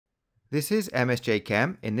This is MSJ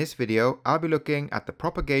Chem. In this video, I'll be looking at the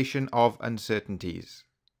propagation of uncertainties.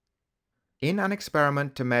 In an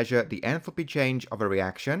experiment to measure the enthalpy change of a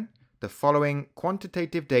reaction, the following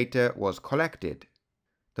quantitative data was collected.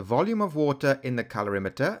 The volume of water in the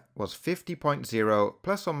calorimeter was 50.0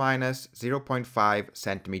 plus or minus 0.5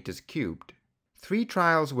 centimeters cubed. 3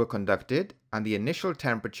 trials were conducted and the initial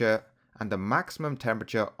temperature and the maximum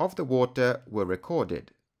temperature of the water were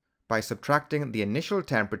recorded. By subtracting the initial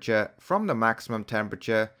temperature from the maximum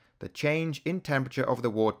temperature, the change in temperature of the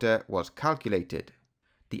water was calculated.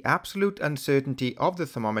 The absolute uncertainty of the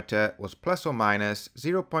thermometer was plus or minus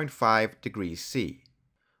 0.5 degrees C.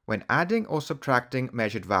 When adding or subtracting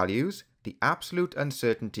measured values, the absolute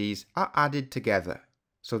uncertainties are added together.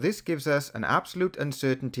 So this gives us an absolute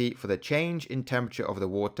uncertainty for the change in temperature of the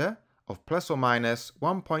water of plus or minus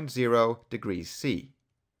 1.0 degrees C.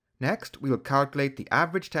 Next, we will calculate the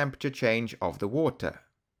average temperature change of the water.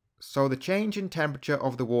 So the change in temperature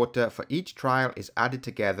of the water for each trial is added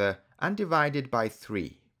together and divided by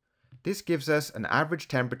 3. This gives us an average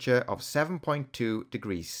temperature of 7.2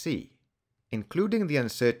 degrees C. Including the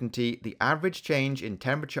uncertainty, the average change in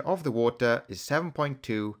temperature of the water is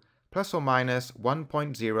 7.2 plus or minus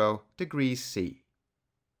 1.0 degrees C.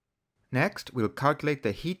 Next, we'll calculate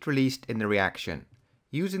the heat released in the reaction,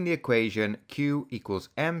 using the equation Q equals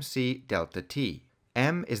mc delta T.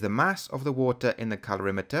 M is the mass of the water in the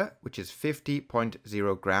calorimeter, which is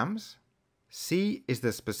 50.0 grams. C is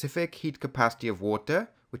the specific heat capacity of water,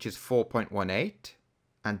 which is 4.18.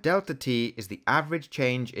 And delta T is the average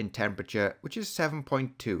change in temperature, which is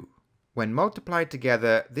 7.2. When multiplied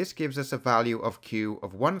together, this gives us a value of Q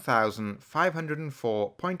of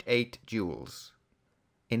 1504.8 joules.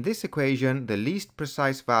 In this equation, the least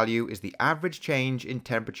precise value is the average change in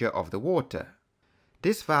temperature of the water.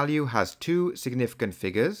 This value has 2 significant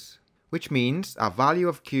figures, which means our value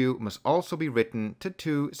of Q must also be written to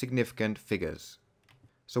 2 significant figures.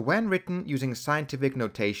 So when written using scientific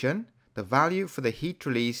notation, the value for the heat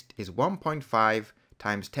released is 1.5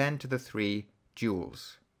 times 10 to the 3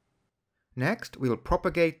 joules. Next, we will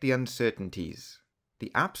propagate the uncertainties. The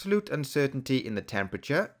absolute uncertainty in the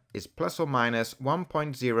temperature is plus or minus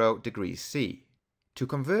 1.0 degrees C. To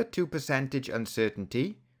convert to percentage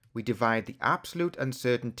uncertainty, we divide the absolute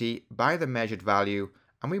uncertainty by the measured value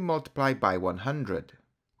and we multiply by 100,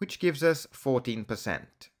 which gives us 14%.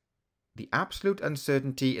 The absolute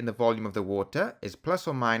uncertainty in the volume of the water is plus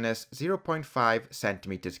or minus 0.5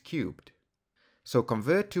 centimeters cubed. So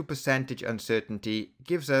convert to percentage uncertainty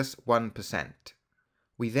gives us 1%.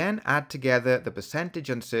 We then add together the percentage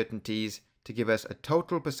uncertainties to give us a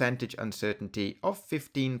total percentage uncertainty of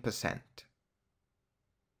 15%.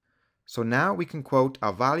 So now we can quote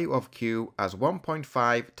our value of Q as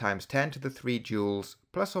 1.5 times 10 to the 3 joules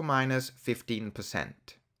plus or minus 15%.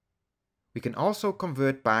 We can also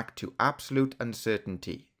convert back to absolute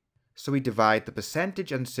uncertainty. So we divide the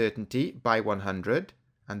percentage uncertainty by 100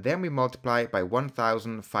 and then we multiply by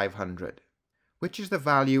 1500, which is the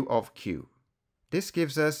value of Q. This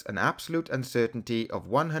gives us an absolute uncertainty of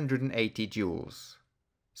 180 joules.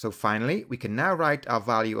 So finally, we can now write our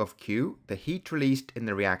value of Q, the heat released in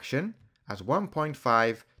the reaction, as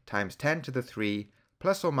 1.5 times 10 to the 3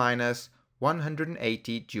 plus or minus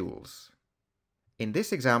 180 joules. In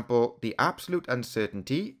this example, the absolute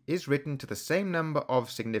uncertainty is written to the same number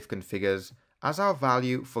of significant figures as our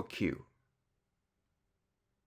value for Q.